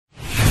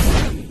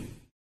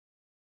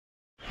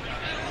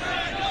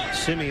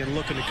Simeon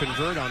looking to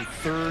convert on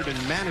 3rd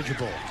and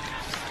manageable.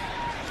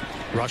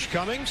 Rush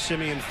coming.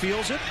 Simeon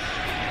feels it.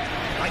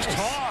 Nice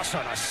toss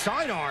on a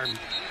sidearm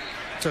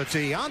to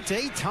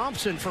Deontay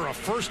Thompson for a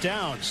first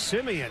down.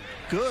 Simeon,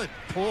 good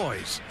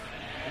poise.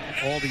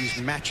 All these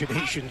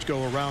machinations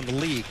go around the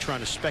league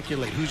trying to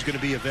speculate who's going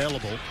to be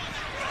available.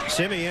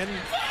 Simeon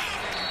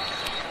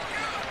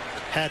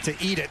had to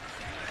eat it.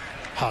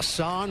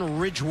 Hassan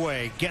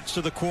Ridgeway gets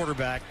to the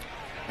quarterback,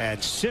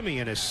 and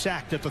Simeon is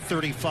sacked at the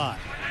 35.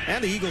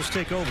 And the Eagles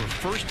take over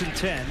 1st and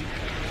 10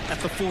 at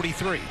the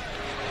 43.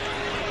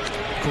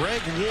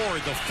 Greg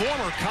Ward, the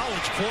former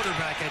college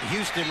quarterback at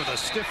Houston, with a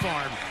stiff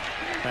arm,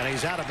 and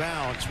he's out of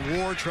bounds.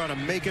 Ward trying to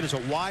make it as a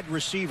wide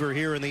receiver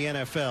here in the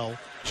NFL.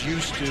 He's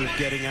used to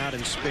getting out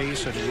in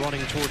space and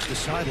running towards the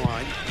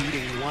sideline,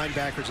 beating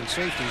linebackers and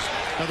safeties.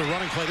 Another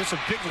running play. This is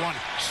a big one.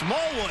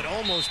 Smallwood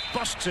almost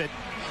busts it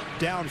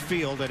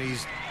downfield, and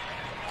he's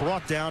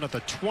brought down at the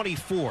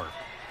 24.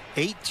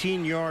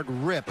 18-yard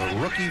rip. A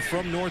rookie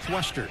from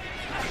Northwestern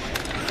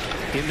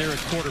in there at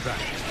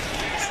quarterback.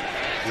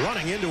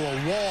 Running into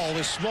a wall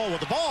is Smallwood.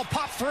 The ball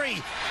popped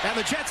free, and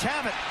the Jets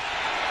have it.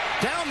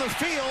 Down the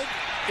field,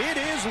 it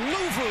is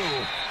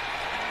Luvu.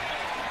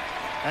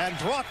 And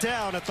brought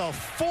down at the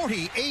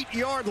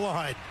 48-yard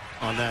line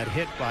on that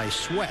hit by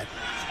Sweat.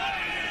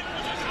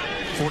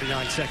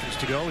 49 seconds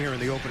to go here in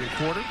the opening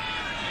quarter.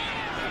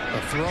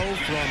 A throw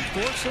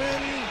from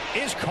Thorson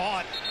is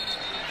caught.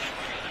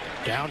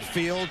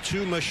 Downfield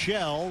to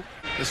Michelle.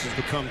 This has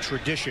become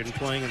tradition,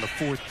 playing in the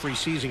 4th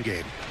preseason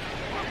game.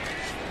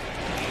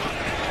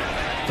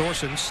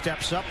 Thorson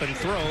steps up and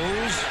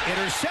throws.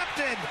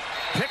 Intercepted.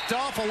 Picked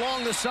off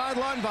along the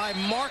sideline by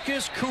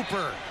Marcus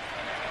Cooper.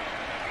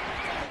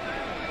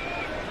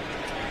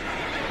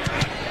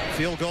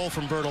 Field goal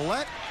from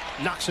Bertolette.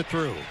 Knocks it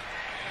through.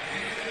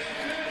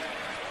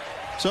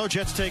 So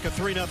Jets take a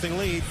 3-0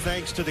 lead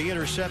thanks to the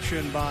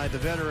interception by the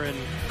veteran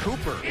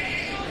Cooper.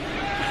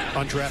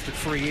 Undrafted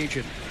free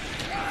agent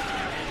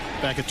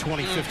back in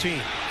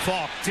 2015.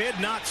 Falk did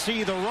not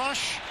see the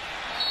rush,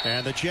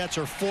 and the Jets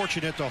are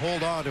fortunate to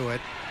hold on to it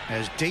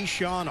as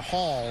Deshaun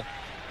Hall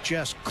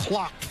just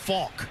clocked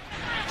Falk.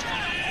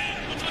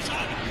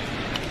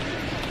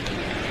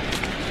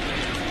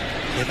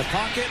 In the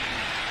pocket,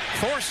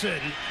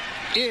 Thorson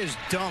is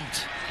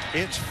dumped.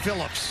 It's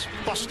Phillips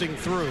busting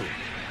through.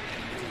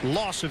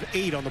 Loss of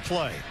 8 on the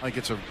play. Like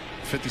it's a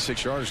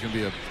 56-yarder is going to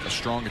be a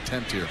strong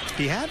attempt here.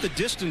 He had the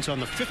distance on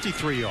the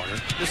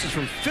 53-yarder. This is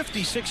from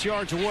 56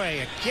 yards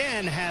away.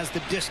 Again has the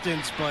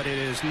distance, but it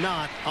is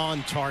not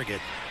on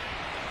target.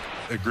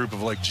 A group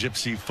of like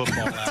gypsy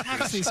football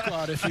taxi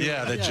squad, if you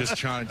yeah, that just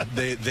trying.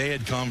 They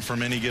had come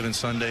from Any Given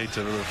Sunday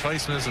to the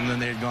replacements, and then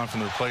they had gone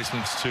from the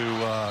replacements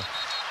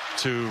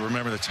to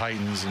Remember the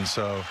Titans, and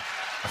so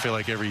I feel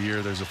like every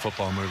year there's a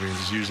football movie, and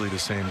it's usually the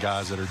same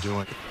guys that are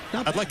doing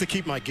it. I'd like to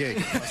keep my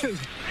gig.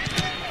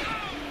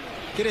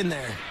 Get in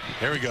there.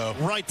 There we go.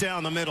 Right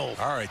down the middle.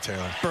 All right,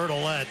 Taylor.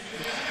 Bertolette.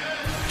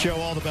 Joe,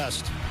 all the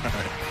best. All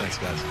right, thanks,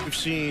 guys. We've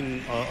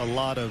seen a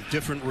lot of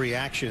different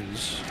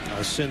reactions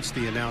since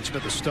the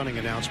announcement, the stunning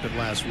announcement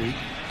last week.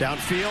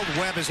 Downfield,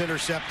 Webb is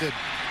intercepted.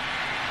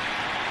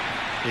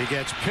 He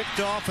gets picked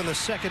off in the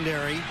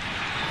secondary,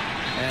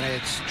 and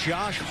it's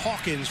Josh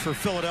Hawkins for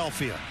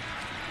Philadelphia.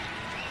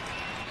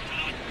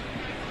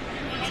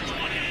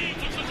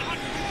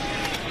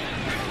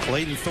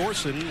 Clayton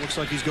Thorson looks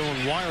like he's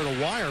going wire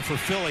to wire for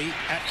Philly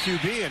at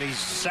QB, and he's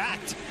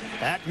sacked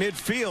at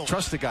midfield.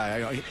 Trust the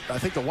guy. I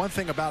think the one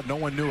thing about no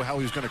one knew how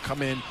he was going to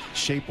come in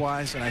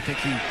shape-wise, and I think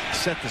he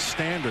set the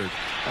standard.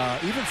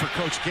 Even for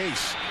Coach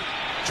Gase,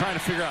 trying to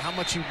figure out how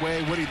much he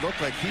weighed, what he looked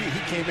like, he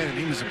came in and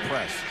he was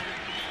impressed.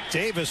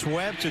 Davis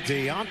Webb to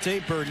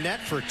Deontay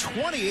Burnett for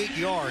 28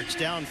 yards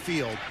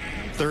downfield.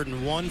 3rd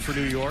and 1 for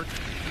New York.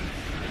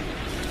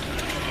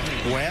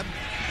 Webb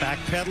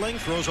backpedaling,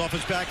 throws off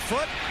his back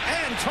foot,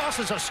 and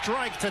tosses a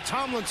strike to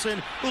Tomlinson,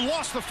 who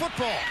lost the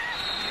football.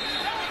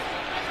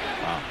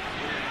 Wow.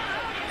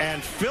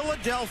 And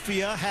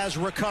Philadelphia has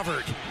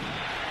recovered.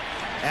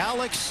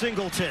 Alex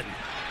Singleton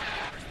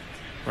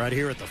right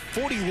here at the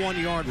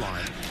 41-yard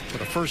line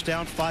with a first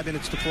down, 5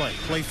 minutes to play.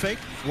 Play fake,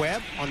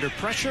 Webb under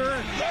pressure,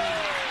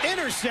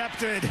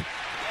 intercepted.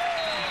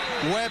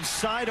 Webb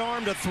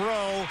sidearm to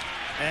throw,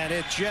 and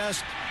it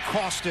just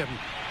cost him.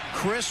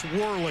 Chris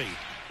Worley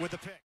with the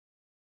pick.